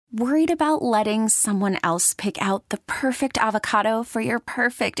Worried about letting someone else pick out the perfect avocado for your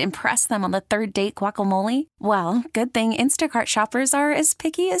perfect impress them on the third date guacamole? Well, good thing Instacart shoppers are as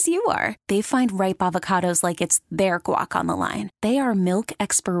picky as you are. They find ripe avocados like it's their guac on the line. They are milk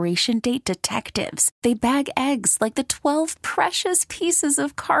expiration date detectives. They bag eggs like the 12 precious pieces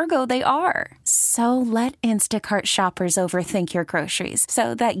of cargo they are. So let Instacart shoppers overthink your groceries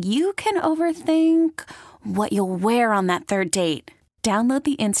so that you can overthink what you'll wear on that third date. Download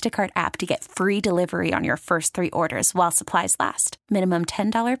the Instacart app to get free delivery on your first 3 orders while supplies last. Minimum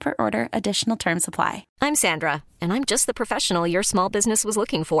 $10 per order. Additional terms apply. I'm Sandra, and I'm just the professional your small business was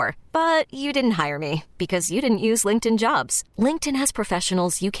looking for. But you didn't hire me because you didn't use LinkedIn Jobs. LinkedIn has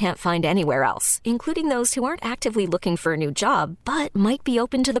professionals you can't find anywhere else, including those who aren't actively looking for a new job, but might be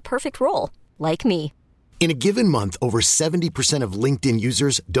open to the perfect role, like me. In a given month, over 70% of LinkedIn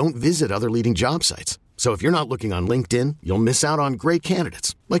users don't visit other leading job sites. So if you're not looking on LinkedIn, you'll miss out on great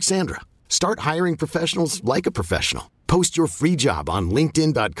candidates like Sandra. Start hiring professionals like a professional. Post your free job on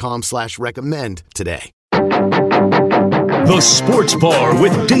linkedin.com/recommend today. The Sports Bar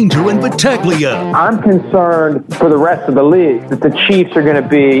with Danger and Battaglia. I'm concerned for the rest of the league that the Chiefs are going to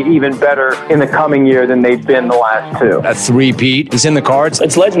be even better in the coming year than they've been the last 2. A three-peat is in the cards.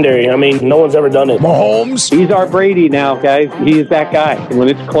 It's legendary. I mean, no one's ever done it. Mahomes. He's our Brady now, guys. He is that guy. And when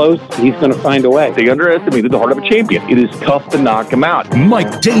it's close, he's going to find a way. They underestimated the heart of a champion. It is tough to knock him out.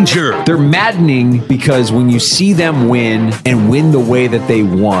 Mike Danger. They're maddening because when you see them win and win the way that they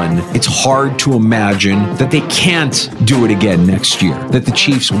won, it's hard to imagine that they can't do it again next year, that the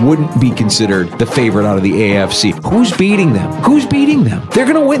Chiefs wouldn't be considered the favorite out of the AFC. Who's beating them? Who's beating them? They're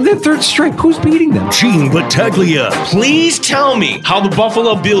going to win their third straight. Who's beating them? Gene Battaglia. Please tell me how the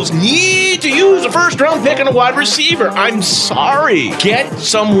Buffalo Bills need to use a first-round pick and a wide receiver. I'm sorry. Get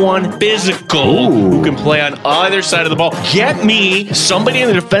someone physical who can play on either side of the ball. Get me somebody in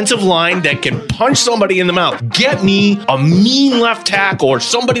the defensive line that can punch somebody in the mouth. Get me a mean left tackle or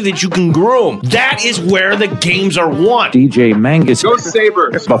somebody that you can groom. That is where the games are won. DJ Mangus. Go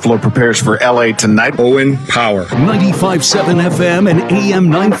Sabres. Buffalo prepares for LA tonight. Owen Power. 95.7 FM and AM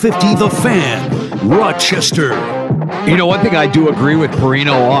 950 The Fan. Rochester. You know, one thing I do agree with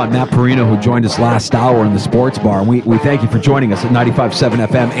Perino on, Matt Perino, who joined us last hour in the Sports Bar, and we thank you for joining us at 95.7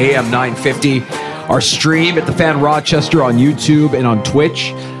 FM, AM 950, our stream at The Fan Rochester on YouTube and on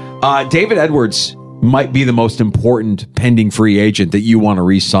Twitch. David Edwards might be the most important pending free agent that you want to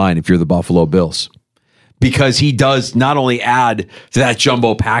re-sign if you're the Buffalo Bills. Because he does not only add to that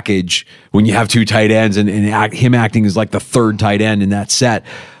jumbo package when you have 2 tight ends and him acting as like the third tight end in that set,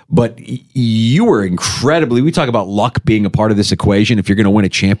 but you were incredibly, we talk about luck being a part of this equation if you're going to win a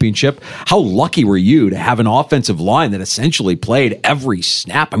championship. How lucky were you to have an offensive line that essentially played every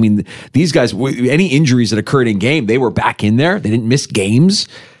snap? I mean, these guys, any injuries that occurred in game, they were back in there. They didn't miss games.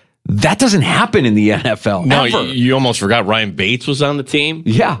 That doesn't happen in the NFL. No, ever. you almost forgot Ryan Bates was on the team.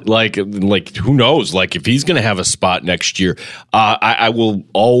 Yeah. Like who knows? Like, if he's going to have a spot next year, I will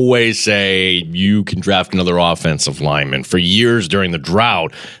always say you can draft another offensive lineman. For years during the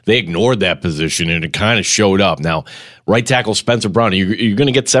drought, they ignored that position, and it kind of showed up. Now, right tackle Spencer Brown, you're going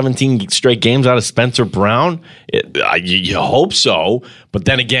to get 17 straight games out of Spencer Brown? You hope so. But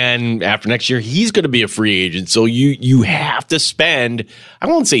then again, after next year, he's going to be a free agent. So you have to spend, I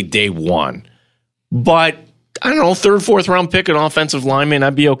won't say day one, but I don't know, 3rd, 4th round pick an offensive lineman.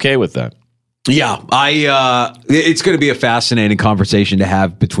 I'd be okay with that. Yeah, it's going to be a fascinating conversation to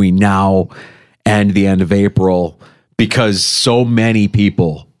have between now and the end of April because so many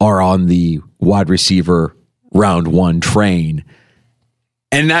people are on the wide receiver round 1 train.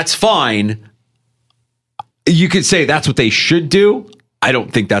 And that's fine. You could say that's what they should do. I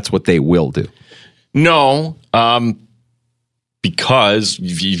don't think that's what they will do. No, because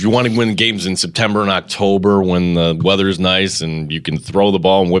if you want to win games in September and October when the weather is nice and you can throw the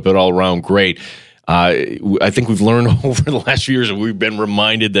ball and whip it all around, great. I think we've learned over the last few years and we've been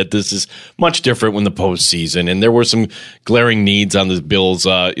reminded that this is much different when the postseason. And there were some glaring needs on the Bills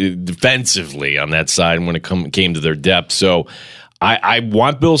defensively on that side when it came to their depth. So I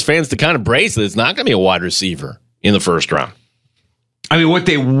want Bills fans to kind of brace that it's not going to be a wide receiver in the first round. I mean,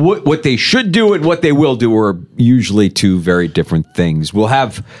 what they should do and what they will do are usually 2 very different things. We'll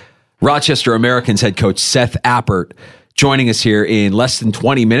have Rochester Americans head coach Seth Appert joining us here in less than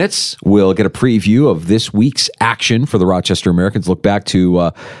 20 minutes. We'll get a preview of this week's action for the Rochester Americans. Look back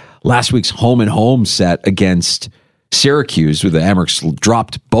to last week's home set against Syracuse, where the Amherst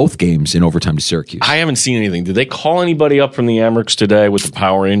dropped both games in overtime to Syracuse. I haven't seen anything. Did they call anybody up from the Amherst today with the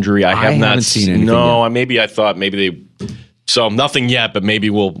power injury? I haven't seen anything. No, yet. Maybe I thought maybe they So nothing yet, but maybe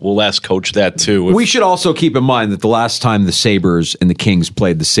we'll ask Coach that too. We should also keep in mind that the last time the Sabres and the Kings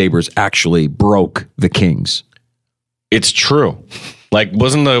played, the Sabres actually broke the Kings. It's true. Like,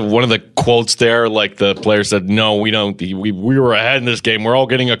 wasn't one of the quotes there, like the player said, no, we don't. We were ahead in this game. We're all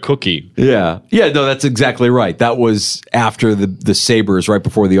getting a cookie. Yeah. Yeah, no, that's exactly right. That was after the Sabres, right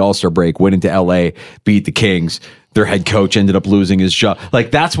before the All-Star break, went into L.A., beat the Kings. Their head coach ended up losing his job. Like,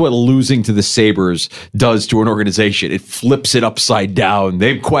 that's what losing to the Sabres does to an organization. It flips it upside down.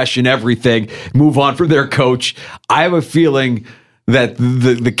 They question everything, move on from their coach. I have a feeling that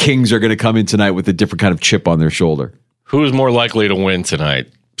the Kings are going to come in tonight with a different kind of chip on their shoulder. Who's more likely to win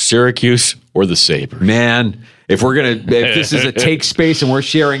tonight, Syracuse or the Sabres? Man, if this is a take space and we're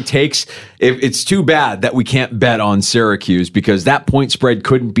sharing takes, it's too bad that we can't bet on Syracuse because that point spread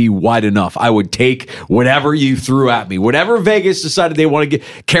couldn't be wide enough. I would take whatever you threw at me. Whatever Vegas decided they want to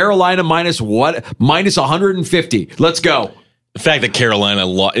get. Carolina minus 150. Let's go. The fact that Carolina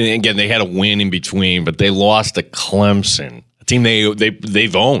lost, and again, they had a win in between, but they lost to Clemson. A team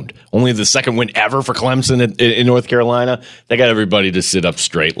they've owned. Only the second win ever for Clemson in North Carolina. They got everybody to sit up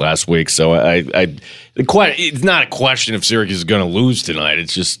straight last week. So it's not a question if Syracuse is going to lose tonight.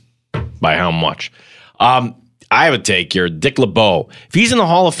 It's just by how much. I have a take here. Dick LeBeau. If he's in the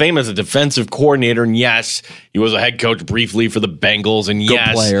Hall of Fame as a defensive coordinator, and yes, he was a head coach briefly for the Bengals, and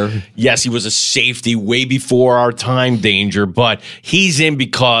yes, he was a safety way before our time danger, but he's in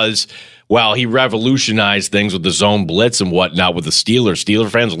because, well, he revolutionized things with the zone blitz and whatnot with the Steelers. Steeler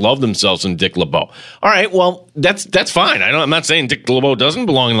fans love themselves in Dick LeBeau. All right, well, that's fine. I'm not saying Dick LeBeau doesn't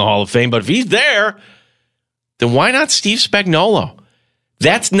belong in the Hall of Fame, but if he's there, then why not Steve Spagnuolo?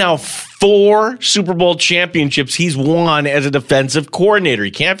 That's now 4 Super Bowl championships he's won as a defensive coordinator.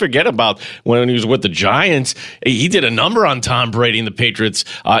 You can't forget about when he was with the Giants. He did a number on Tom Brady and the Patriots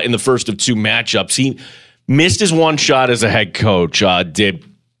in the first of 2 matchups. He missed his one shot as a head coach, did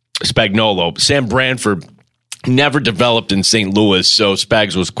Spagnuolo. Sam Bradford never developed in St. Louis, so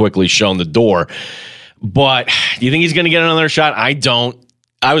Spags was quickly shown the door. But do you think he's going to get another shot? I don't.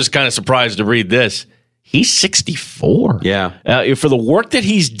 I was kind of surprised to read this. He's 64. Yeah. For the work that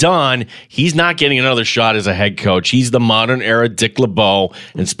he's done, he's not getting another shot as a head coach. He's the modern era Dick LeBeau,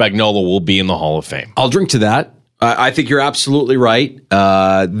 and Spagnuolo will be in the Hall of Fame. I'll drink to that. I think you're absolutely right.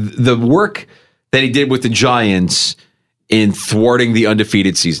 The work that he did with the Giants in thwarting the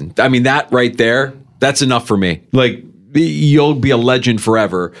undefeated season. I mean, that right there, that's enough for me. Like, you'll be a legend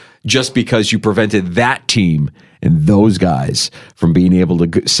forever just because you prevented that team and those guys from being able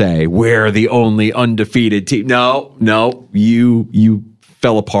to say, we're the only undefeated team. No, you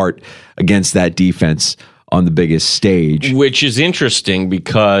fell apart against that defense on the biggest stage. Which is interesting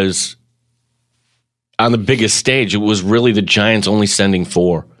because on the biggest stage, it was really the Giants only sending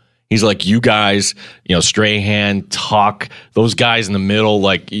 4. He's like, you guys, Strahan, Tuck, those guys in the middle,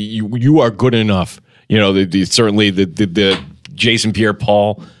 like, you are good enough. Certainly the Jason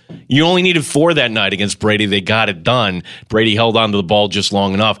Pierre-Paul. You only needed 4 that night against Brady. They got it done. Brady held onto the ball just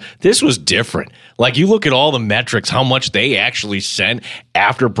long enough. This was different. Like, you look at all the metrics, how much they actually sent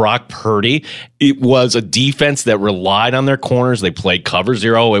after Brock Purdy. It was a defense that relied on their corners. They played cover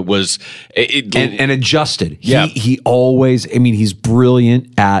 0. It was and adjusted. Yeah. He always. I mean, he's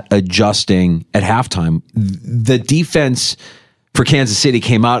brilliant at adjusting at halftime. The defense for Kansas City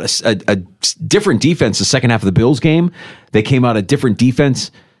came out a different defense the second half of the Bills game. They came out a different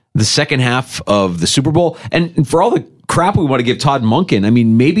defense the second half of the Super Bowl. And for all the crap we want to give Todd Monken, I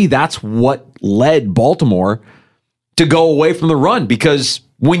mean, maybe that's what led Baltimore to go away from the run, because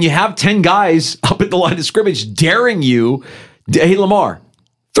when you have 10 guys up at the line of scrimmage daring you, hey, Lamar,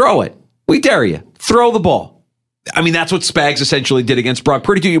 throw it. We dare you. Throw the ball. I mean, that's what Spags essentially did against Brock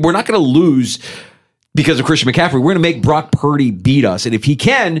Purdy. We're not going to lose because of Christian McCaffrey. We're going to make Brock Purdy beat us. And if he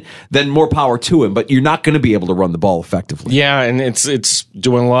can, then more power to him. But you're not going to be able to run the ball effectively. Yeah, and it's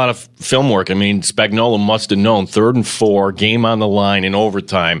doing a lot of film work. I mean, Spagnuolo must have known 3rd and 4, game on the line in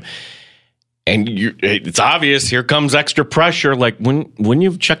overtime. And it's obvious, here comes extra pressure. Like, when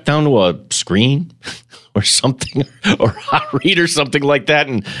you've checked down to a screen or something, or hot read or something like that,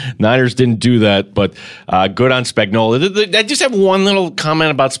 and Niners didn't do that. But good on Spagnuolo. I just have one little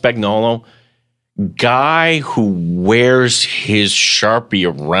comment about Spagnuolo. Guy who wears his Sharpie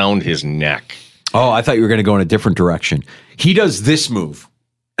around his neck. Oh, I thought you were going to go in a different direction. He does this move,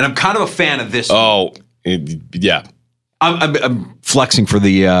 and I'm kind of a fan of this move. Yeah. I'm flexing for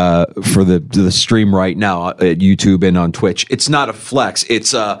the stream right now at YouTube and on Twitch. It's not a flex.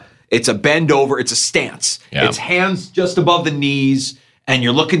 It's a bend over. It's a stance. Yeah. It's hands just above the knees, and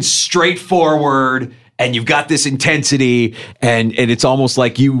you're looking straight forward, and you've got this intensity, and it's almost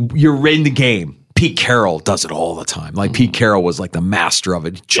like you're in the game. Pete Carroll does it all the time. Like Pete Carroll was like the master of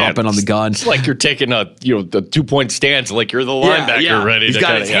it, chomping on the gun. It's like you're taking the 2-point stance, like you're the linebacker ready. He's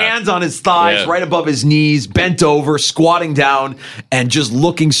got his hands on his thighs, Yeah. right above his knees, bent over, squatting down, and just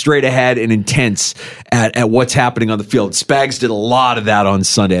looking straight ahead and intense at what's happening on the field. Spags did a lot of that on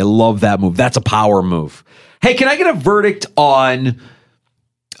Sunday. I love that move. That's a power move. Hey, can I get a verdict on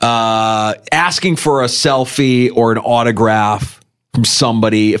asking for a selfie or an autograph from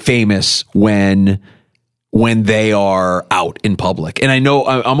somebody famous when they are out in public? And I know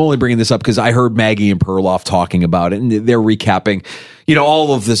I'm only bringing this up because I heard Maggie and Perloff talking about it, and they're recapping,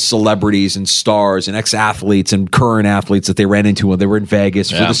 all of the celebrities and stars and ex-athletes and current athletes that they ran into when they were in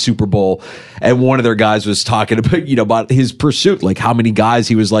Vegas for the Super Bowl. And one of their guys was talking about, about his pursuit, like how many guys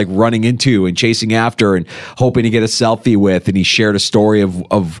he was like running into and chasing after and hoping to get a selfie with. And he shared a story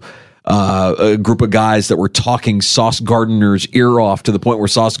of a group of guys that were talking Sauce Gardner's ear off to the point where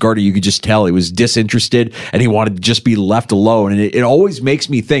Sauce Gardner, you could just tell he was disinterested and he wanted to just be left alone. And it always makes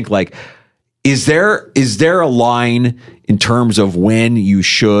me think, like, is there a line in terms of when you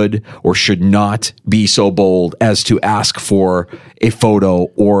should or should not be so bold as to ask for a photo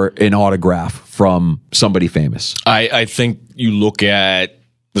or an autograph from somebody famous? I think you look at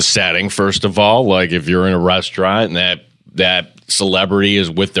the setting, first of all. Like if you're in a restaurant and that celebrity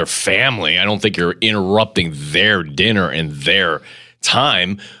is with their family, I don't think you're interrupting their dinner and their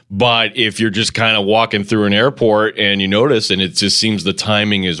time. But if you're just kind of walking through an airport and you notice and it just seems the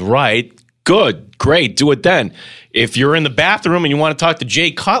timing is right, good, great, do it then. If you're in the bathroom and you want to talk to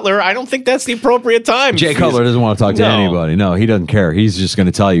Jay Cutler, I don't think that's the appropriate time. Jay Cutler doesn't want to talk to anybody. No, he doesn't care. He's just going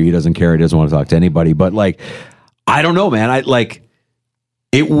to tell you he doesn't care. He doesn't want to talk to anybody. But I don't know, man.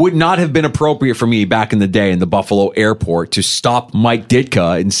 It would not have been appropriate for me back in the day in the Buffalo airport to stop Mike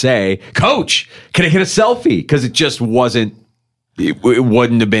Ditka and say, "Coach, can I get a selfie?" Because it just wasn't. It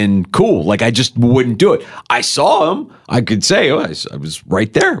wouldn't have been cool. Like, I just wouldn't do it. I saw him. I could say, I was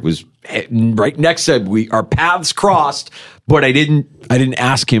right there. It was right next to our paths crossed, but I didn't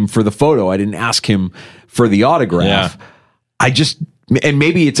ask him for the photo. I didn't ask him for the autograph. Yeah. And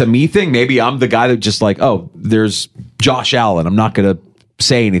maybe it's a me thing. Maybe I'm the guy that just like, oh, there's Josh Allen. I'm not going to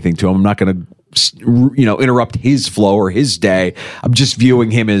say anything to him. I'm not going to, interrupt his flow or his day. I'm just viewing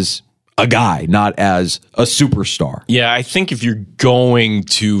him as a guy, not as a superstar. Yeah, I think if you're going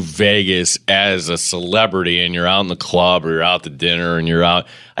to Vegas as a celebrity and you're out in the club or you're out to dinner and you're out,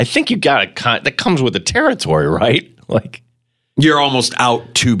 I think you got to, that comes with the territory, right? Like, you're almost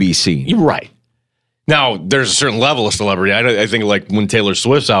out to be seen. You're right. Now, there's a certain level of celebrity. I think like when Taylor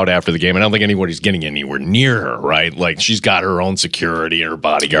Swift's out after the game, I don't think anybody's getting anywhere near her, right? Like, she's got her own security and her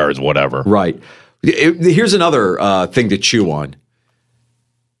bodyguards, whatever. Right. Here's another thing to chew on.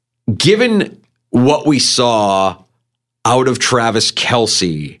 Given what we saw out of Travis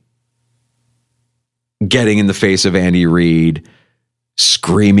Kelce getting in the face of Andy Reid,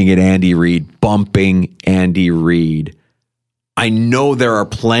 screaming at Andy Reid, bumping Andy Reid, I know there are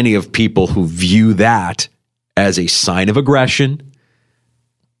plenty of people who view that as a sign of aggression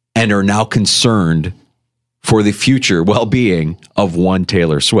and are now concerned for the future well-being of one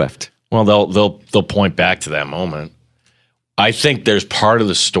Taylor Swift. Well, they'll point back to that moment. I think there's part of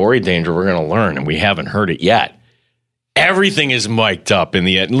the story, Danger, we're going to learn, and we haven't heard it yet. Everything is mic'd up in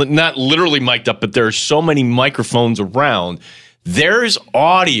the end. Not literally mic'd up, but there are so many microphones around. There's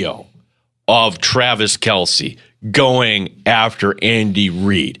audio of Travis Kelce going after Andy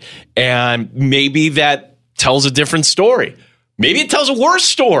Reid. And maybe that tells a different story. Maybe it tells a worse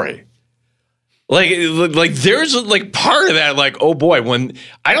story. Like there's like part of that, like, oh boy, when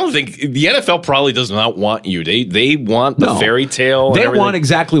I don't think the NFL probably does not want you. They want the fairy tale. They want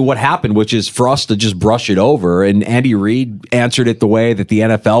exactly what happened, which is for us to just brush it over. And Andy Reid answered it the way that the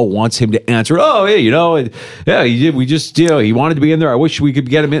NFL wants him to answer it. Oh, yeah, he did. We just, he wanted to be in there. I wish we could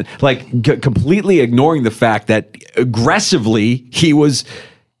get him in. Like completely ignoring the fact that aggressively he was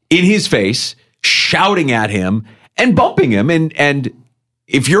in his face, shouting at him and bumping him. And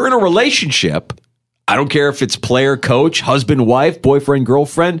if you're in a relationship, I don't care if it's player, coach, husband, wife, boyfriend,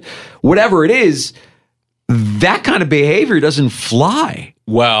 girlfriend, whatever it is, that kind of behavior doesn't fly.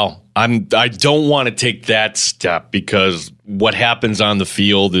 Well, I don't want to take that step because what happens on the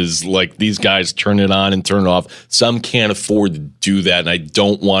field is like these guys turn it on and turn it off. Some can't afford to do that, and I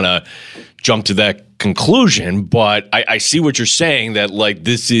don't want to jump to that conclusion. But I see what you're saying, that like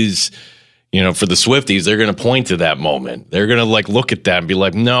this is, for the Swifties, they're going to point to that moment. They're going to like look at that and be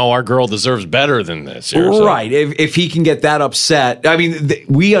like, no, our girl deserves better than this. Right. If he can get that upset. I mean,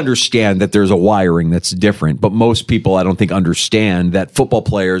 we understand that there's a wiring that's different, but most people, I don't think, understand that football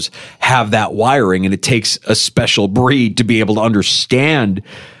players have that wiring, and it takes a special breed to be able to understand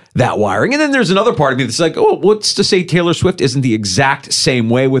that wiring. And then there's another part of me that's like, oh, what's to say Taylor Swift isn't the exact same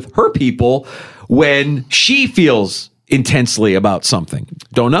way with her people when she feels intensely about something?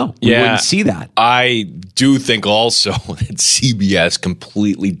 Don't know. We wouldn't see that. I do think also that CBS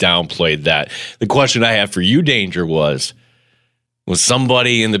completely downplayed that. The question I had for you, Danger, was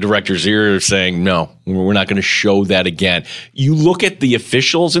somebody in the director's ear saying, no, we're not going to show that again. You look at the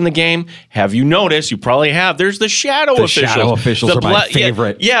officials in the game. Have you noticed? You probably have. There's the shadow officials. The shadow officials are my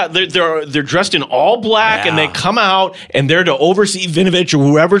favorite. Yeah, they're dressed in all black, and they come out, and they're to oversee Vinovich or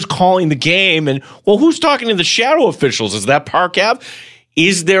whoever's calling the game. And, well, who's talking to the shadow officials? Is that Park Ave?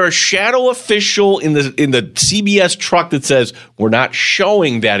 Is there a shadow official in the CBS truck that says, we're not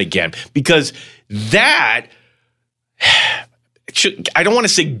showing that again? Because that... I don't want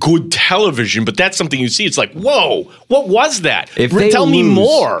to say good television, but that's something you see. It's like, whoa, what was that? Tell me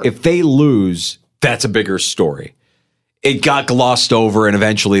more. If they lose, that's a bigger story. It got glossed over, and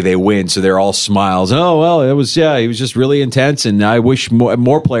eventually they win, so they're all smiles. Oh, well, he was just really intense, and I wish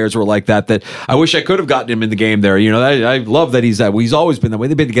more players were like that. That I wish I could have gotten him in the game there. You know, I love that he's that way. He's always been that way.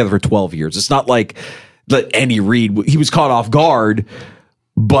 They've been together for 12 years. It's not like Andy Reid. He was caught off guard.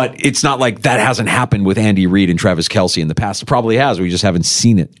 But it's not like that hasn't happened with Andy Reid and Travis Kelce in the past. It probably has. We just haven't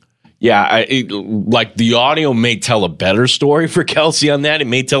seen it. Yeah, like the audio may tell a better story for Kelce on that. It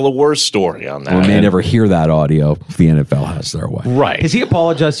may tell a worse story on that. We may never hear that audio if the NFL has their way. Right. Has he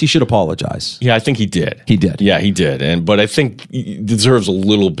apologized? He should apologize. Yeah, I think he did. He did. Yeah, he did. But I think he deserves a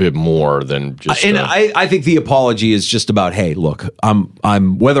little bit more than just. I think the apology is just about, hey, look,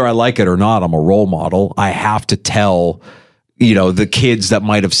 I'm whether I like it or not, I'm a role model. I have to tell the kids that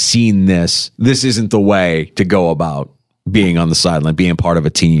might have seen this isn't the way to go about being on the sideline, being part of a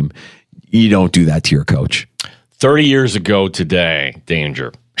team. You don't do that to your coach. 30 years ago today,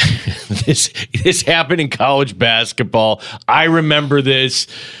 Danger. This happened in college basketball. I remember this.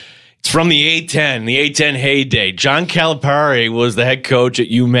 It's from the A-10 heyday. John Calipari was the head coach at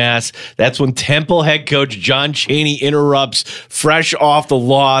UMass. That's when Temple head coach John Chaney interrupts fresh off the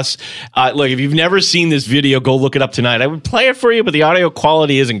loss. Look, if you've never seen this video, go look it up tonight. I would play it for you, but the audio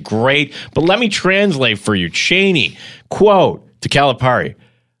quality isn't great. But let me translate for you. Chaney, quote to Calipari,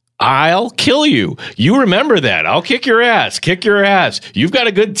 I'll kill you. You remember that. I'll kick your ass. Kick your ass. You've got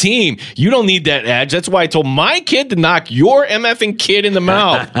a good team. You don't need that edge. That's why I told my kid to knock your MFing kid in the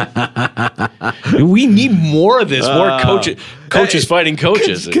mouth. We need more of this. More coaches fighting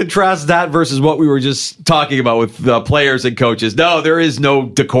coaches. Contrast that versus what we were just talking about with players and coaches. No, there is no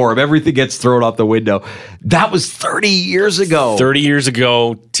decorum. Everything gets thrown out the window. That was 30 years ago. 30 years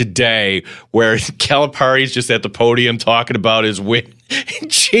ago today, where Calipari's just at the podium talking about his win.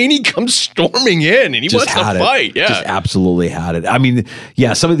 And Chaney comes storming in, and he wants to fight. Yeah, just absolutely had it. I mean,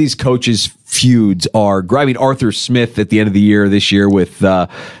 yeah, some of these coaches' feuds are. I mean, Arthur Smith at the end of the year this year with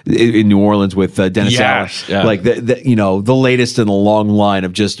in New Orleans with Dennis Allen, like the latest in the long line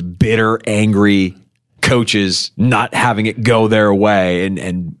of just bitter, angry coaches not having it go their way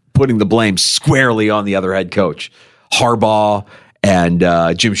and putting the blame squarely on the other head coach, Harbaugh. And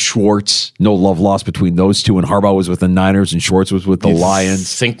Jim Schwartz, no love lost between those two. And Harbaugh was with the Niners and Schwartz was with the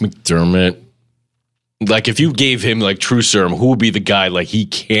Lions. Think McDermott. Like, if you gave him, like, true serum, who would be the guy, like, he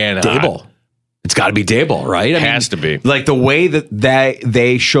cannot? Dable. It's got to be Dable, right? Has to be. Like, the way that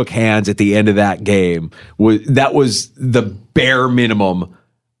they shook hands at the end of that game, that was the bare minimum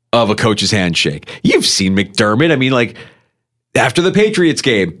of a coach's handshake. You've seen McDermott. I mean, like, after the Patriots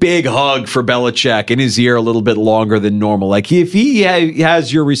game, big hug for Belichick, in his ear a little bit longer than normal. Like, if he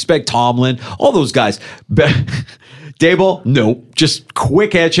has your respect, Tomlin, all those guys. Dable, no, just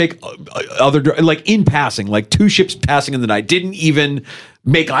quick handshake, like in passing, like two ships passing in the night. Didn't even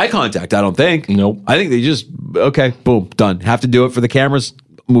make eye contact, I don't think. Nope. I think they just, okay, boom, done. Have to do it for the cameras,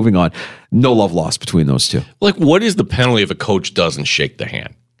 moving on. No love lost between those two. Like, what is the penalty if a coach doesn't shake the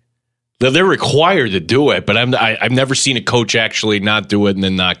hand? They're required to do it, but I've never seen a coach actually not do it and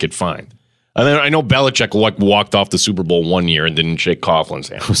then not get fined. I know Belichick walked off the Super Bowl one year and didn't shake Coughlin's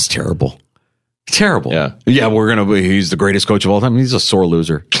hand. It was terrible. Terrible. Yeah. He's the greatest coach of all time. He's a sore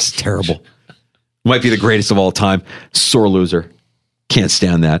loser. It's terrible. Might be the greatest of all time. Sore loser. Can't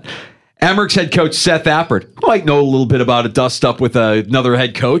stand that. Amerks head coach Seth Appert might know a little bit about a dust up with another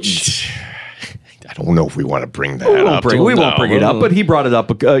head coach. I don't know if we want to bring that up. We won't bring it up, but he brought it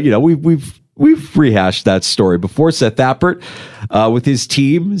up. We've rehashed that story before. Seth Appert with his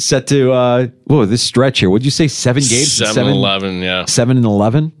team set to this stretch here. What'd you say? 7 games? 7-11, yeah.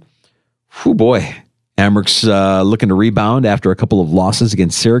 7-11. Oh boy. Amerks looking to rebound after a couple of losses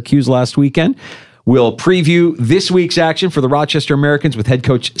against Syracuse last weekend. We'll preview this week's action for the Rochester Americans with head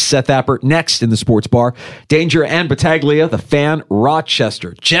coach Seth Appert next in the Sports Bar. Danger and Battaglia, the Fan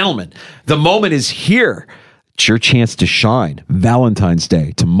Rochester. Gentlemen, the moment is here. It's your chance to shine. Valentine's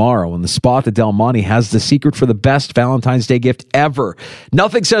Day tomorrow, and the spa at the Del Monte has the secret for the best Valentine's Day gift ever.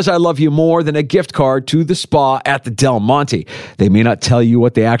 Nothing says I love you more than a gift card to the spa at the Del Monte. They may not tell you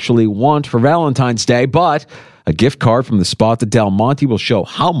what they actually want for Valentine's Day, but a gift card from the spa at the Del Monte will show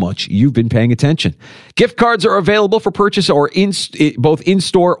how much you've been paying attention. Gift cards are available for purchase or both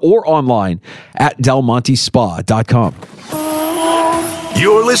in-store or online at delmontespa.com.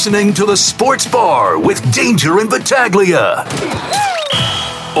 You're listening to the Sports Bar with Danger and Battaglia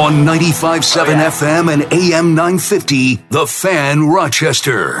on 95.7 FM and AM 950, The Fan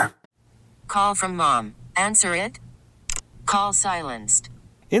Rochester. Call from mom. Answer it. Call silenced.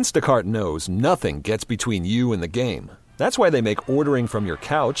 Instacart knows nothing gets between you and the game. That's why they make ordering from your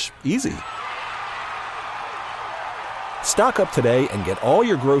couch easy. Stock up today and get all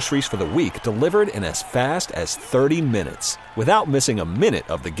your groceries for the week delivered in as fast as 30 minutes without missing a minute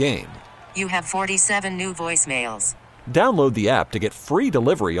of the game. You have 47 new voicemails. Download the app to get free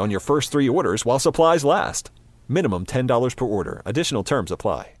delivery on your first 3 orders while supplies last. Minimum $10 per order. Additional terms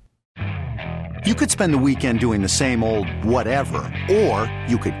apply. You could spend the weekend doing the same old whatever, or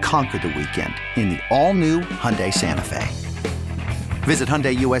you could conquer the weekend in the all-new Hyundai Santa Fe. Visit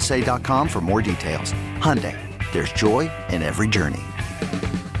HyundaiUSA.com for more details. Hyundai, there's joy in every journey.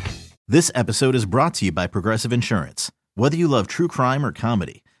 This episode is brought to you by Progressive Insurance. Whether you love true crime or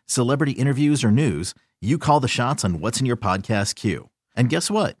comedy, celebrity interviews or news, you call the shots on what's in your podcast queue. And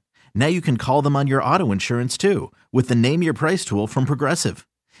guess what? Now you can call them on your auto insurance too with the Name Your Price tool from Progressive.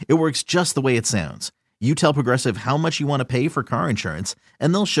 It works just the way it sounds. You tell Progressive how much you want to pay for car insurance,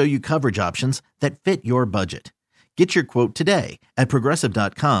 and they'll show you coverage options that fit your budget. Get your quote today at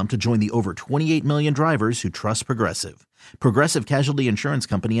Progressive.com to join the over 28 million drivers who trust Progressive. Progressive Casualty Insurance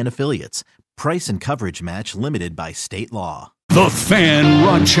Company and Affiliates. Price and coverage match limited by state law. The Fan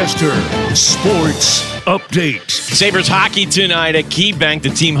Rochester Sports Update. Sabres hockey tonight at KeyBank, the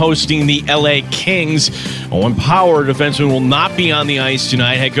team hosting the LA Kings. Owen Power, defenseman, will not be on the ice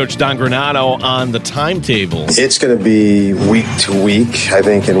tonight. Head coach Don Granato on the timetable. It's going to be week to week. I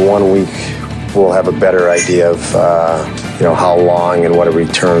think in 1 week we'll have a better idea of how long and what a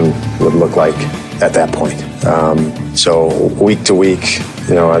return would look like at that point. So week to week,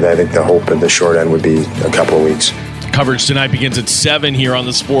 I think the hope at the short end would be a couple of weeks. Coverage tonight begins at 7 here on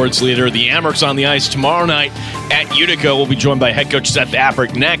the Sports Leader. The Amherst on the ice tomorrow night at Utica. We'll be joined by head coach Seth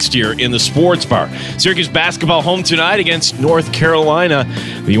Appert next year in the Sports Bar. Syracuse basketball home tonight against North Carolina.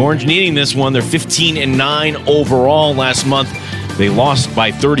 The Orange needing this one. They're 15-9 overall. Last month they lost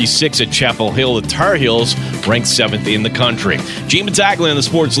by 36 at Chapel Hill. The Tar Heels ranked 7th in the country. Gene Battaglia in the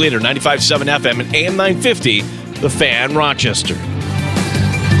Sports Leader, 95.7 FM and AM 950, The Fan Rochester.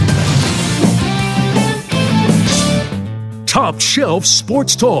 Top shelf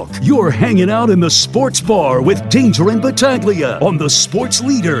sports talk. You're hanging out in the Sports Bar with Danger and Battaglia on the Sports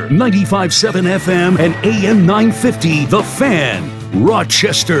Leader, 95.7 FM and AM 950, The Fan,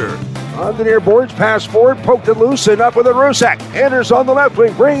 Rochester. On the near boards, pass forward, poked it loose, and up with a Rusak. Anders on the left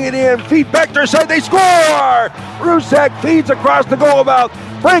wing, bring it in, feet back their side, they score! Rusak feeds across the goal mouth.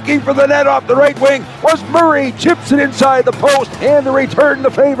 Breaking for the net off the right wing was Murray, chips it inside the post, and the return to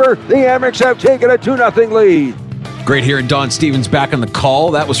favor. The Amerks have taken a 2-0 lead. Great hearing Don Stevens back on the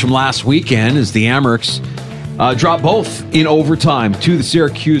call. That was from last weekend as the Amerks dropped both in overtime to the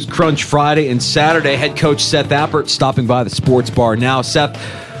Syracuse Crunch Friday and Saturday. Head coach Seth Appert stopping by the Sports Bar now. Seth,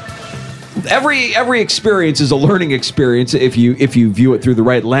 every experience is a learning experience if you view it through the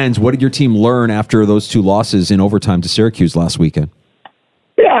right lens. What did your team learn after those 2 losses in overtime to Syracuse last weekend?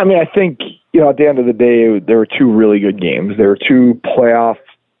 Yeah, I mean, I think, at the end of the day, there were 2 really good games. There were 2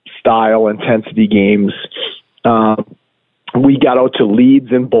 playoff-style intensity games. We got out to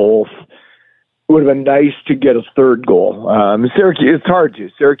leads in both. It would have been nice to get a third goal. Syracuse, it's hard to.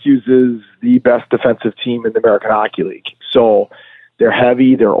 Syracuse is the best defensive team in the American Hockey League. So they're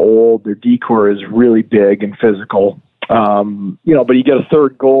heavy, they're old, their decor is really big and physical. But you get a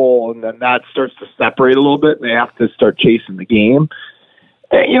third goal, and then that starts to separate a little bit, and they have to start chasing the game.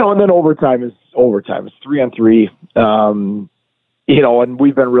 And then overtime is overtime. It's 3-on-3. And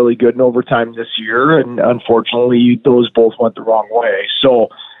we've been really good in overtime this year, and unfortunately, those both went the wrong way. So,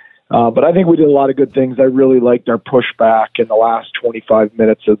 but I think we did a lot of good things. I really liked our pushback in the last 25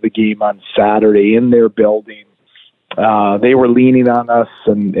 minutes of the game on Saturday in their building. They were leaning on us,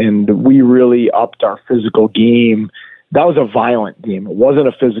 and we really upped our physical game. That was a violent game. It wasn't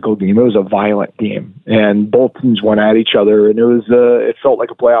a physical game. It was a violent game, and both teams went at each other, and it felt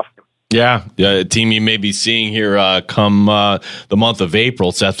like a playoff game. Yeah, a team you may be seeing here come the month of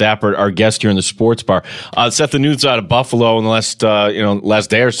April. Seth Appert, our guest here in the Sports Bar. Seth, the news out of Buffalo in the last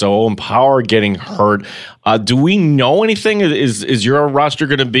day or so, Owen Power getting hurt. Do we know anything? Is your roster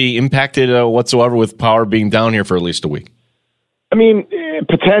going to be impacted whatsoever with Power being down here for at least a week? I mean,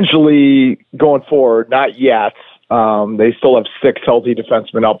 potentially going forward, not yet. They still have 6 healthy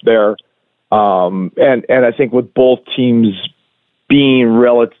defensemen up there, and I think with both teams being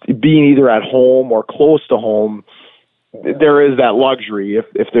either at home or close to home, there is that luxury.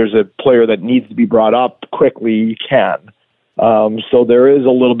 If there's a player that needs to be brought up quickly, you can. So there is a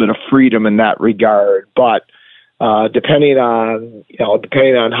little bit of freedom in that regard. But depending on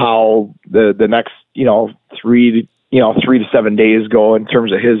how the next 3 to 7 days go in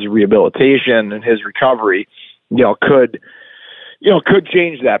terms of his rehabilitation and his recovery, could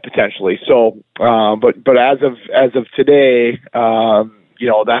change that potentially. So, but as of today,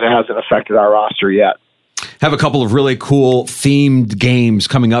 that hasn't affected our roster yet. Have a couple of really cool themed games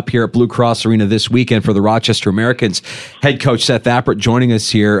coming up here at Blue Cross Arena this weekend for the Rochester Americans. Head coach Seth Appert joining us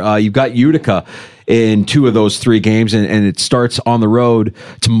here. You've got Utica in 2 of those 3 games, and it starts on the road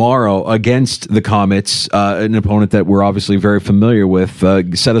tomorrow against the Comets, an opponent that we're obviously very familiar with.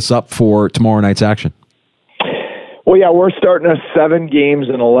 Set us up for tomorrow night's action. Well, yeah, we're starting a 7 games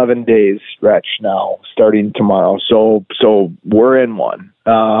in 11 days stretch now, starting tomorrow. So we're in one,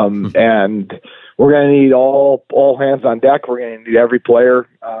 and we're going to need all hands on deck. We're going to need every player.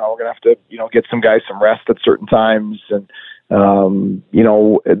 We're going to have to, get some guys some rest at certain times, and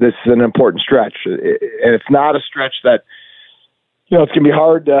this is an important stretch, and it's not a stretch that. It's going to be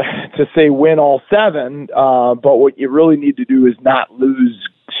hard to say win all 7, but what you really need to do is not lose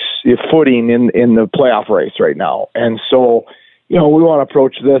your footing in the playoff race right now. And so, we want to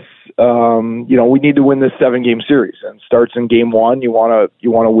approach this, we need to win this 7-game series, and it starts in game 1. You want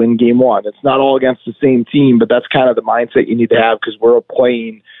to win game 1. It's not all against the same team, but that's kind of the mindset you need to have, because we're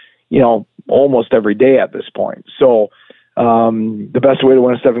playing, almost every day at this point. So, the best way to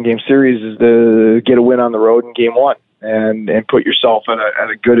win a 7-game series is to get a win on the road in game 1. And put yourself at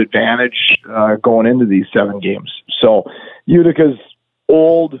a good advantage going into these 7 games. So Utica's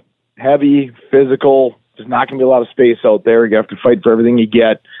old, heavy, physical. There's not going to be a lot of space out there. You have to fight for everything you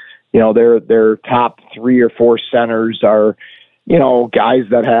get. Their top 3 or 4 centers are, guys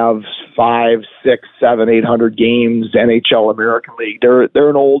that have 5, 6, 7, 800 games, NHL, American League. They're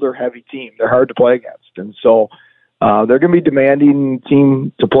an older, heavy team. They're hard to play against, and so. They're going to be demanding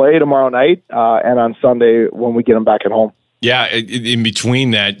team to play tomorrow night and on Sunday when we get them back at home. Yeah, in between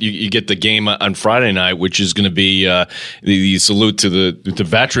that, you get the game on Friday night, which is going to be the salute to the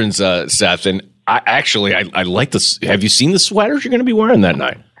veterans, Seth. And I like this. Have you seen the sweaters you're going to be wearing that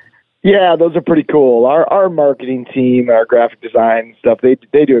night? Yeah, those are pretty cool. Our marketing team, our graphic design stuff,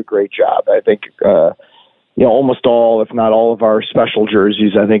 they do a great job. I think almost all, if not all, of our special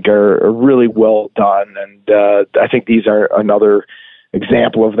jerseys, I think, are really well done. And I think these are another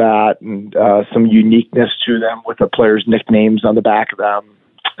example of that, and some uniqueness to them with the players' nicknames on the back of them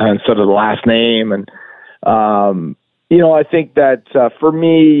instead of the last name. And, I think that for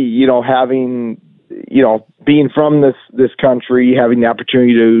me, having, being from this country, having the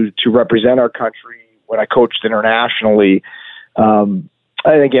opportunity to represent our country when I coached internationally,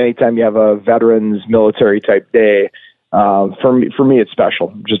 I think anytime you have a veterans military type day, for me, it's special.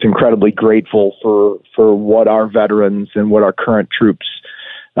 I'm just incredibly grateful for what our veterans and what our current troops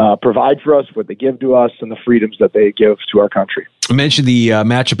provide for us, what they give to us, and the freedoms that they give to our country. I mentioned the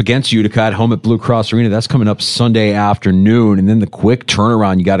matchup against Utica at home at Blue Cross Arena. That's coming up Sunday afternoon, and then the quick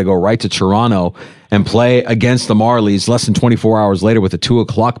turnaround. You got to go right to Toronto and play against the Marlies less than 24 hours later with a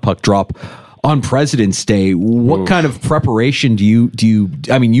 2:00 puck drop on President's Day. What kind of preparation do you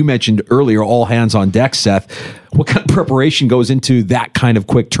I mean, you mentioned earlier all hands on deck, Seth. What kind of preparation goes into that kind of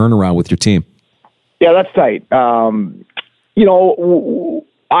quick turnaround with your team? Yeah, that's tight.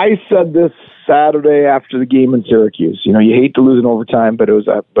 I said this Saturday after the game in Syracuse. You hate to lose in overtime, but it was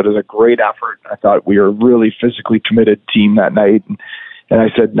a great effort. I thought we were a really physically committed team that night. And I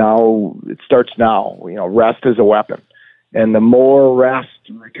said, now it starts now. Rest is a weapon. And the more rest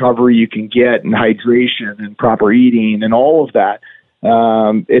and recovery you can get, and hydration and proper eating and all of that,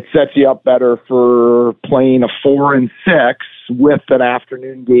 it sets you up better for playing a 4 and 6 with an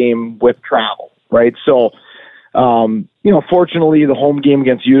afternoon game with travel, right? So, fortunately, the home game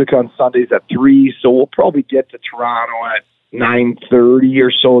against Utica on Sunday is at 3, so we'll probably get to Toronto at 9:30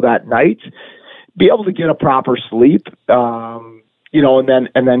 or so that night. Be able to get a proper sleep.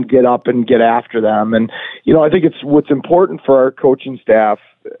 And then get up and get after them. And, I think it's what's important for our coaching staff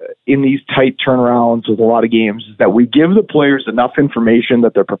in these tight turnarounds with a lot of games is that we give the players enough information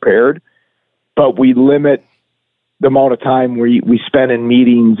that they're prepared, but we limit the amount of time we spend in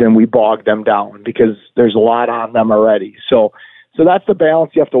meetings and we bog them down because there's a lot on them already. So that's the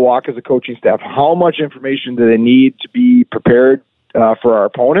balance you have to walk as a coaching staff. How much information do they need to be prepared for our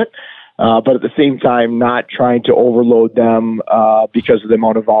opponent? But at the same time, not trying to overload them because of the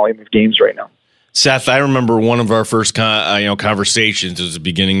amount of volume of games right now. Seth, I remember one of our first conversations was the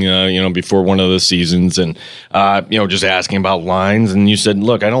beginning, before one of the seasons, and just asking about lines, and you said,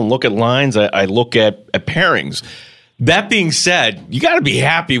 "Look, I don't look at lines; I look at pairings." That being said, you got to be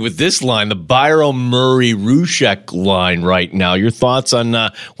happy with this line, the Byro Murray Rusek line right now. Your thoughts on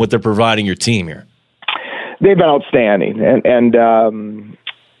what they're providing your team here? They've been outstanding, and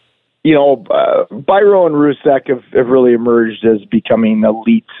Byro and Rusek have really emerged as becoming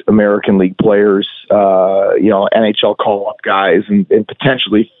elite American League players, NHL call-up guys and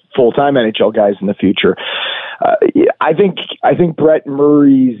potentially full-time NHL guys in the future. I think Brett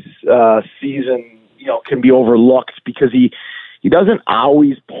Murray's season, can be overlooked because he doesn't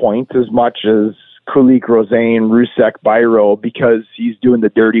always point as much as Kulik, Roseanne, Rusek, Byro because he's doing the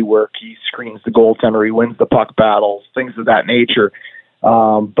dirty work. He screens the goaltender, he wins the puck battles, things of that nature.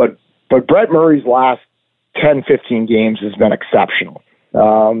 But Brett Murray's last 10, 15 games has been exceptional.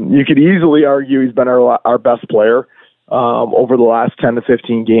 You could easily argue he's been our best player over the last 10 to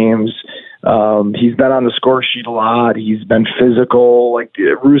 15 games. He's been on the score sheet a lot. He's been physical. Like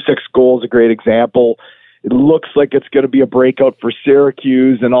Rusek's goal is a great example. It looks like it's going to be a breakout for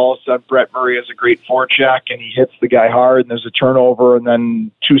Syracuse, and all of a sudden Brett Murray has a great forecheck, and he hits the guy hard, and there's a turnover, and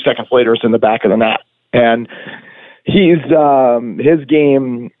then 2 seconds later it's in the back of the net. And he's his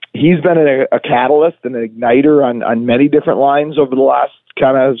game. He's been a catalyst and an igniter on many different lines over the last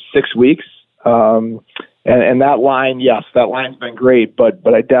kind of 6 weeks. And that line, yes, that line's been great, but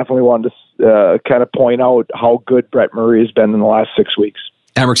I definitely wanted to kind of point out how good Brett Murray has been in the last 6 weeks.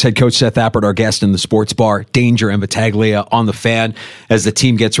 Amerks head coach Seth Appert, our guest in the Sports Bar. Danger and Battaglia on the Fan as the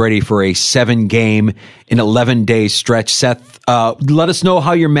team gets ready for a 7-game in 11-day stretch. Seth, let us know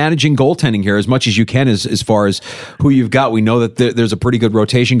how you're managing goaltending here as much as you can as far as who you've got. We know that there's a pretty good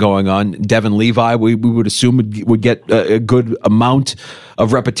rotation going on. Devin Levi, we would assume would get a good amount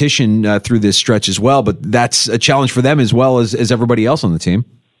of repetition through this stretch as well, but that's a challenge for them as well as everybody else on the team.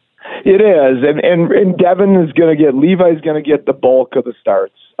 It is, and Devin is going to get, Levi's going to get the bulk of the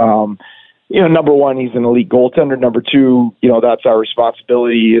starts. Number one, he's an elite goaltender. Number two, that's our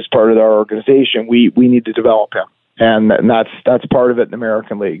responsibility as part of our organization. We need to develop him, and that's part of it in the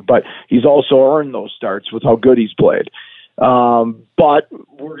American League. But he's also earned those starts with how good he's played. But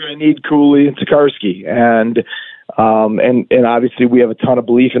we're going to need Cooley and Tokarski, and obviously we have a ton of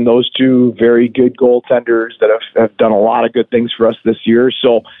belief in those two very good goaltenders that have done a lot of good things for us this year.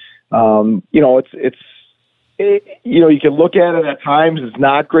 So. You can look at it at times. It's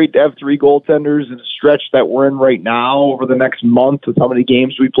not great to have 3 goaltenders in a stretch that we're in right now over the next month with how many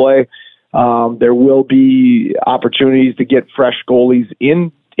games we play. There will be opportunities to get fresh goalies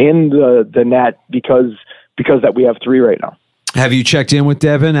in the net because that we have 3 right now. Have you checked in with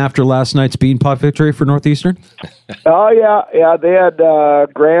Devin after last night's Beanpot victory for Northeastern? Oh yeah. They had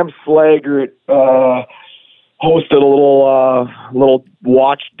Graham Slaggert hosted a little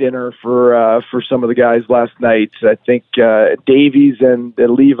watch dinner for some of the guys last night. I think Davies and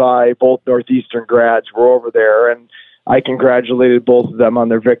Levi, both Northeastern grads, were over there, and I congratulated both of them on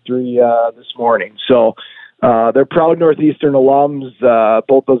their victory this morning. So they're proud Northeastern alums.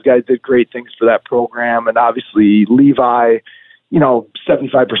 Both those guys did great things for that program, and obviously Levi, 75%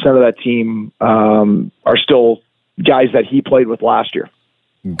 of that team are still guys that he played with last year.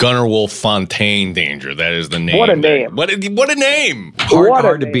 Gunnar Wolf Fontaine, Danger. That is the name. What a name. What a name.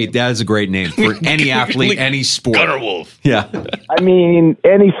 Hard to beat. That is a great name for any athlete, any sport. Gunnar Wolf. Yeah. I mean,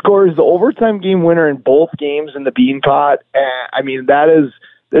 and he scores the overtime game winner in both games in the Beanpot.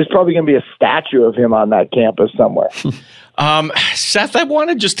 There's probably going to be a statue of him on that campus somewhere. Seth, I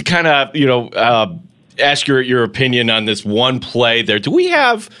wanted just to kind of, ask your opinion on this one play there. Do we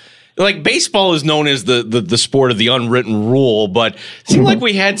have... Like, baseball is known as the sport of the unwritten rule, but it seemed like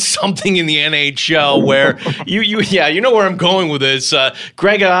we had something in the NHL where you know where I'm going with this.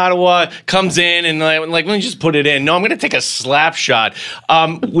 Greg at Ottawa comes in and let me just put it in. No, I'm going to take a slap shot.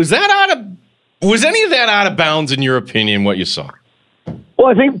 Was any of that out of bounds in your opinion? What you saw? Well,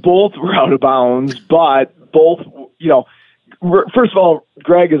 I think both were out of bounds, but both, first of all,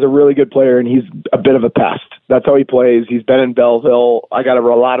 Greg is a really good player, and he's a bit of a pest. That's how he plays. He's been in Belleville. I got a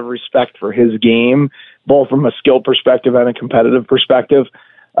lot of respect for his game, both from a skill perspective and a competitive perspective.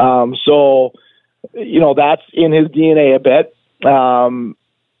 So, that's in his DNA a bit.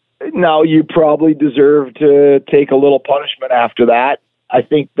 now you probably deserve to take a little punishment after that. I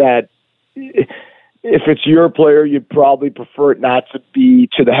think that if it's your player, you'd probably prefer it not to be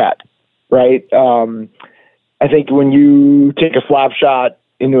to the head, right? I think when you take a slap shot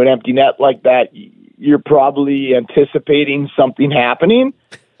into an empty net like that, you're probably anticipating something happening.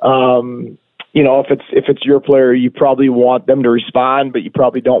 If it's your player, you probably want them to respond, but you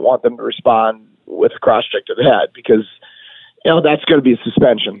probably don't want them to respond with a cross check to the head because, that's going to be a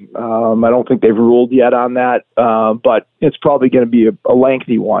suspension. I don't think they've ruled yet on that, but it's probably going to be a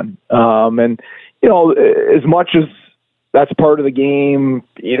lengthy one. As much as that's part of the game,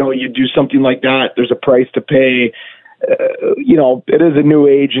 you do something like that, there's a price to pay. It is a new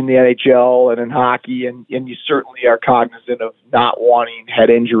age in the NHL and in hockey, and you certainly are cognizant of not wanting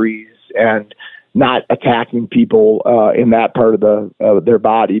head injuries and not attacking people in that part of their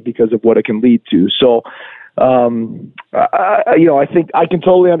body because of what it can lead to. So, I think I can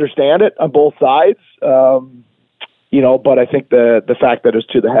totally understand it on both sides, but I think the fact that it's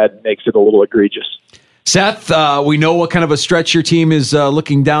to the head makes it a little egregious. Seth, we know what kind of a stretch your team is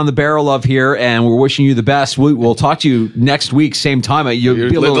looking down the barrel of here, and we're wishing you the best. We'll talk to you next week, same time.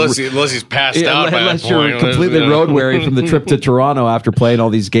 Unless he's passed out by that point. You're completely road weary from the trip to Toronto after playing all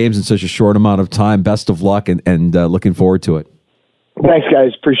these games in such a short amount of time. Best of luck, and looking forward to it. Thanks,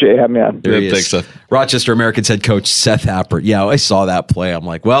 guys. Appreciate you having me on. Thanks, Seth. Rochester Americans head coach Seth Appert. Yeah, I saw that play. I'm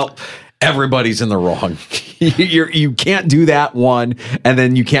like, well, everybody's in the wrong. You can't do that one, and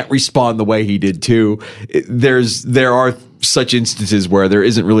then you can't respond the way he did too. There are such instances where there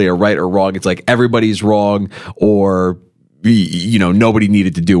isn't really a right or wrong. It's like everybody's wrong, or nobody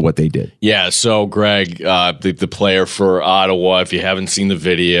needed to do what they did. Yeah. So Greg, the player for Ottawa, if you haven't seen the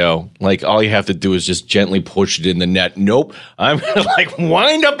video, like all you have to do is just gently push it in the net. Nope. I'm gonna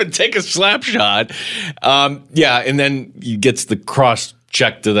wind up and take a slap shot. And then he gets the cross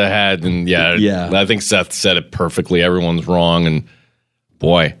check to the head, and I think Seth said it perfectly. Everyone's wrong, and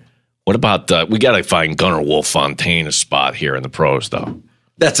boy, what about we got to find Gunnar Wolf-Fontaine a spot here in the pros, though.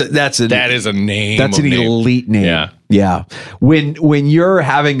 That is a name. That's an elite name. Yeah. When you're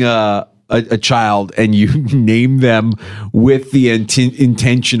having a child and you name them with the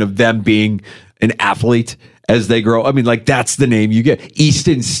intention of them being an athlete as they grow, I mean, that's the name you get.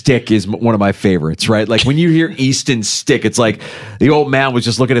 Easton Stick is one of my favorites, right? Like when you hear Easton Stick, it's like the old man was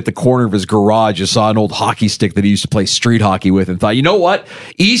just looking at the corner of his garage and saw an old hockey stick that he used to play street hockey with and thought, you know what?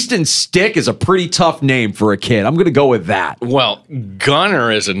 Easton Stick is a pretty tough name for a kid. I'm going to go with that. Well, Gunnar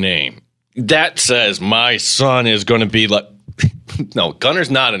is a name. That says my son is going to be like, no,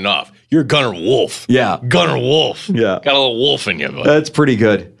 Gunnar's not enough. You're Gunnar Wolf. Yeah. Gunnar Wolf. Yeah. Got a little wolf in you. But. That's pretty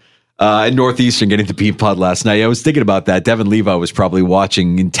good. In Northeastern getting the Bean Pod last night. I was thinking about that. Devin Levi was probably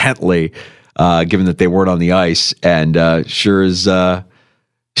watching intently, given that they weren't on the ice. And sure as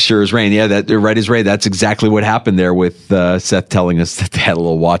rain. Yeah, that right as rain. That's exactly what happened there with Seth telling us that they had a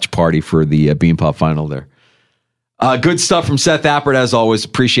little watch party for the Bean Pod final there. Good stuff from Seth Appert, as always.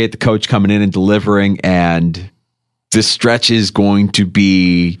 Appreciate the coach coming in and delivering. And this stretch is going to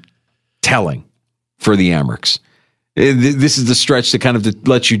be telling for the Amerks. This is the stretch that kind of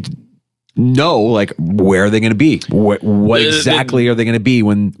lets you know, where are they going to be? What exactly are they going to be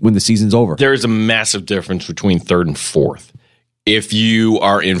when the season's over? There is a massive difference between third and fourth. If you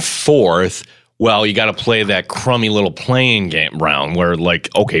are in fourth, well, you got to play that crummy little playing game round where,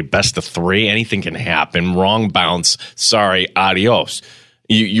 best of three, anything can happen. Wrong bounce, sorry, adios.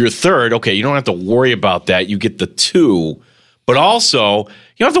 You're third, okay, you don't have to worry about that. You get the 2, but also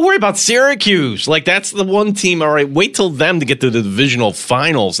you don't have to worry about Syracuse. That's the one team, all right, wait till them to get to the divisional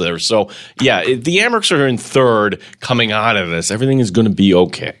finals there. So, yeah, if the Amerks are in third coming out of this, everything is going to be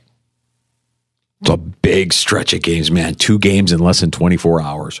okay. It's a big stretch of games, man. 2 games in less than 24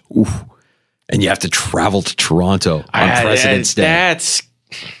 hours. Oof. And you have to travel to Toronto on President's Day.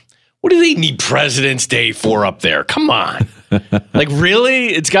 What do they need President's Day for up there? Come on. Really?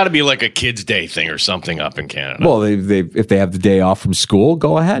 It's got to be a kid's day thing or something up in Canada. Well, if they have the day off from school,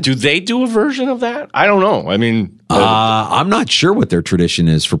 go ahead. Do they do a version of that? I don't know. I mean, I'm not sure what their tradition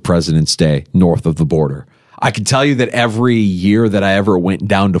is for President's Day north of the border. I can tell you that every year that I ever went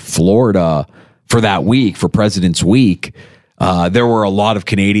down to Florida for that week, for President's Week, there were a lot of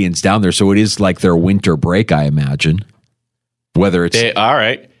Canadians down there. So it is like their winter break, I imagine. Whether it's... all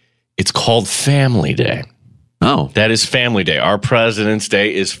right. It's called Family Day. Oh. That is Family Day. Our President's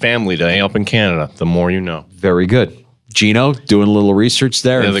Day is Family Day up in Canada. The more you know. Very good. Gino, doing a little research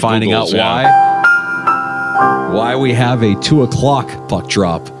there and finding out why we have a 2:00 puck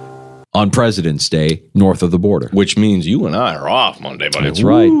drop on President's Day north of the border. Which means you and I are off Monday, buddy. That's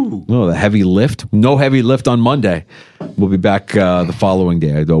right. No, the heavy lift. No heavy lift on Monday. We'll be back the following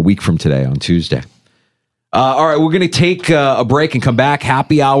day, a week from today on Tuesday. All right, we're going to take a break and come back.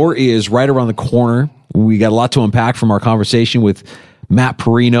 Happy hour is right around the corner. We got a lot to unpack from our conversation with Matt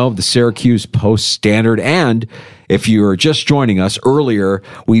Perino of the Syracuse Post-Standard. And if you're just joining us earlier,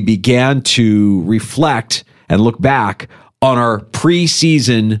 we began to reflect and look back on our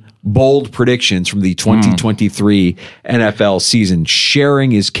preseason bold predictions from the 2023 NFL season.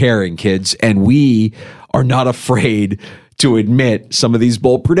 Sharing is caring, kids, and we are not afraid to admit some of these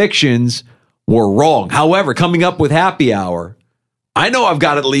bold predictions were wrong. However, coming up with happy hour, I know I've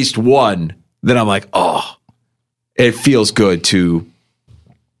got at least one that I'm like, oh, it feels good to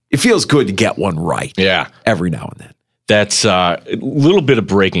get one right. Yeah. Every now and then. That's a little bit of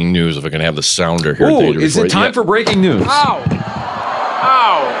breaking news if I can have the sounder here. Oh, is it time for breaking news? Ow!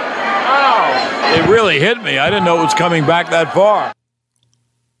 Ow! Ow! It really hit me. I didn't know it was coming back that far.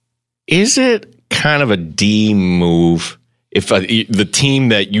 Is it kind of a D move if the team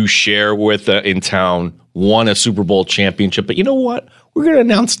that you share with in town won a Super Bowl championship? But you know what? We're going to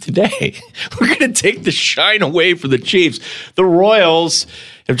announce today. We're going to take the shine away for the Chiefs. The Royals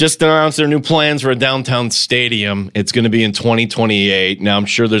have just announced their new plans for a downtown stadium. It's going to be in 2028. Now, I'm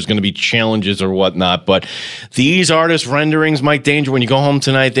sure there's going to be challenges or whatnot, but these artist renderings, Mike Danger, when you go home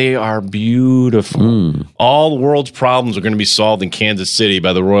tonight, they are beautiful. All the world's problems are going to be solved in Kansas City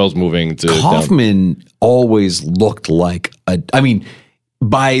by the Royals moving to Kaufman always looked like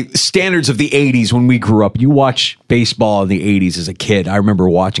by standards of the 80s when we grew up, you watch baseball in the 80s as a kid. I remember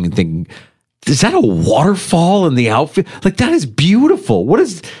watching and thinking, is that a waterfall in the outfield? Like, that is beautiful. What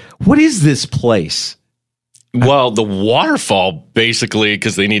is this place? Well, the waterfall, basically,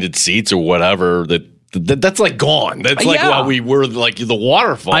 because they needed seats or whatever, that's like gone. That's like while we were like the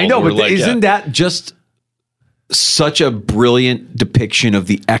waterfall. I know, but isn't that just such a brilliant depiction of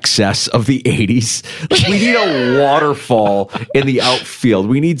the excess of the 80s? Like, we need a waterfall in the outfield.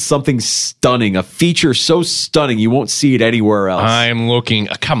 We need something stunning, a feature so stunning you won't see it anywhere else. I'm looking.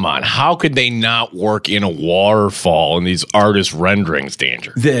 Come on. How could they not work in a waterfall in these artist renderings,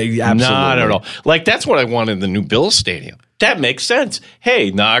 Danger? Absolutely. Not at all. Like, that's what I wanted in the new Bills Stadium. That makes sense.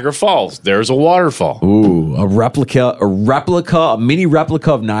 Hey, Niagara Falls, there's a waterfall. Ooh, a mini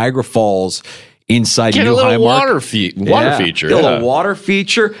replica of Niagara Falls inside Get New a little Highmark. water feature. A little water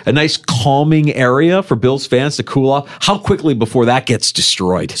feature, a nice calming area for Bills fans to cool off. How quickly before that gets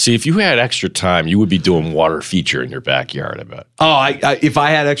destroyed? See, if you had extra time, you would be doing water feature in your backyard, I bet. Oh, if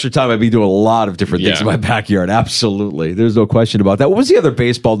I had extra time, I'd be doing a lot of different things in my backyard. Absolutely. There's no question about that. What was the other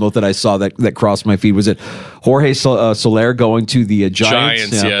baseball note that I saw that crossed my feed? Was it Jorge Soler going to the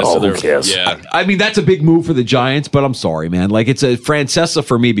Giants? Yeah. Oh, who cares? Yeah. I mean, that's a big move for the Giants, but I'm sorry, man. Like, it's a Francesa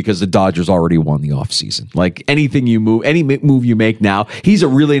for me because the Dodgers already won the offseason. Like, any move you make now, he's a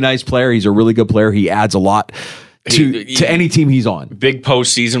really nice player. He's a really good player. He adds a lot to any team he's on. Big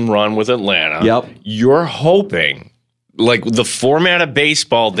postseason run with Atlanta. Yep. You're hoping, like, the format of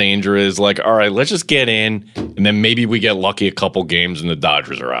baseball, Danger, is like, all right, let's just get in, and then maybe we get lucky a couple games and the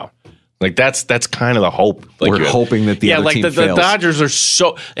Dodgers are out. Like, that's kind of the hope. Like, we're hoping that the other team fails. The Dodgers are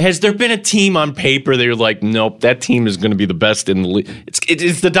so. Has there been a team on paper that you're like, nope, that team is going to be the best in the league?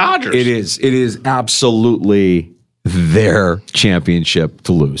 It's the Dodgers. It is absolutely their championship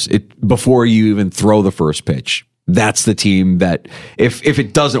to lose. Before you even throw the first pitch, that's the team that if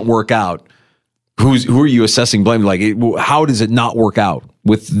it doesn't work out, who are you assessing blame? Like, how does it not work out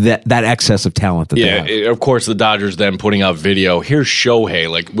with that excess of talent that they have? Of course, the Dodgers then putting out video. Here's Shohei.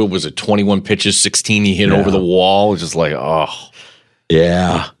 Like, what was it? 21 pitches, 16 he hit over the wall. It's just like, oh.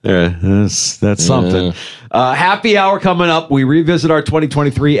 Yeah, that's something. Happy hour coming up. We revisit our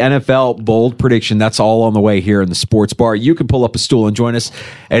 2023 NFL bold prediction. That's all on the way here in the Sports Bar. You can pull up a stool and join us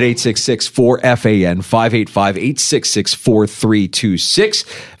at 866-4FAN, 585-866-4326.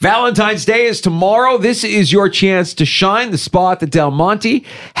 Valentine's Day is tomorrow. This is your chance to shine. The spa at the Del Monte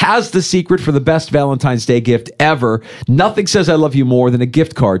has the secret for the best Valentine's Day gift ever. Nothing says I love you more than a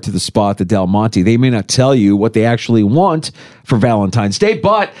gift card to the spa at the Del Monte. They may not tell you what they actually want for Valentine's Day,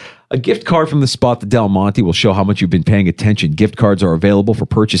 but a gift card from the spa at the Del Monte will show how much you've been paying attention. Gift cards are available for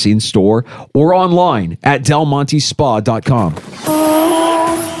purchase in-store or online at delmontespa.com.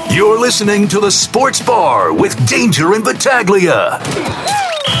 You're listening to the Sports Bar with Danger and Battaglia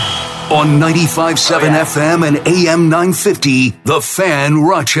on 95.7 FM and AM 950, The Fan,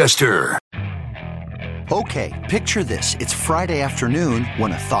 Rochester. Okay, picture this. It's Friday afternoon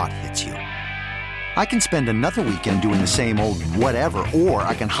when a thought hits you. I can spend another weekend doing the same old whatever, or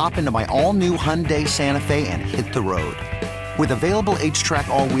I can hop into my all-new Hyundai Santa Fe and hit the road. With available H-Track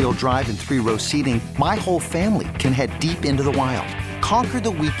all-wheel drive and 3-row seating, my whole family can head deep into the wild. Conquer the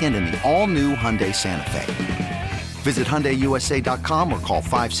weekend in the all-new Hyundai Santa Fe. Visit HyundaiUSA.com or call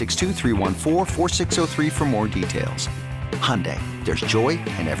 562-314-4603 for more details. Hyundai, there's joy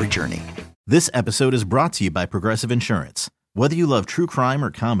in every journey. This episode is brought to you by Progressive Insurance. Whether you love true crime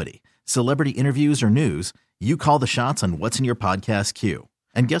or comedy, celebrity interviews or news, you call the shots on what's in your podcast queue.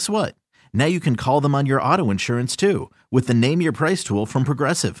 And guess what? Now you can call them on your auto insurance too with the Name Your Price tool from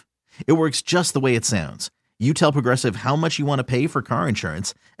Progressive. It works just the way it sounds. You tell Progressive how much you want to pay for car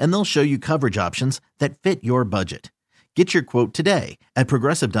insurance, and they'll show you coverage options that fit your budget. Get your quote today at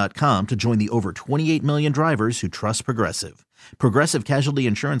Progressive.com to join the over 28 million drivers who trust Progressive. Progressive Casualty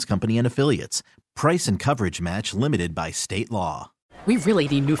Insurance Company and Affiliates. Price and coverage match limited by state law. We really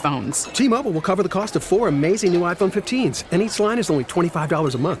need new phones. T-Mobile will cover the cost of 4 amazing new iPhone 15s, and each line is only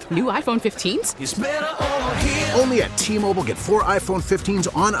 $25 a month. New iPhone 15s? It's better over here. Only at T-Mobile, get 4 iPhone 15s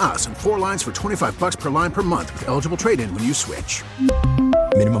on us and 4 lines for $25 per line per month with eligible trade-in when you switch.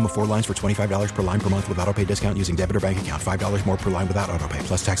 Minimum of 4 lines for $25 per line per month with autopay discount using debit or bank account. $5 more per line without autopay,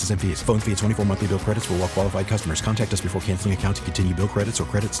 plus taxes and fees. Phone fee at 24 monthly bill credits for well-qualified customers. Contact us before canceling account to continue bill credits or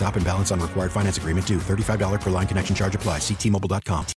credit stop and balance on required finance agreement due. $35 per line connection charge applies. See T-Mobile.com.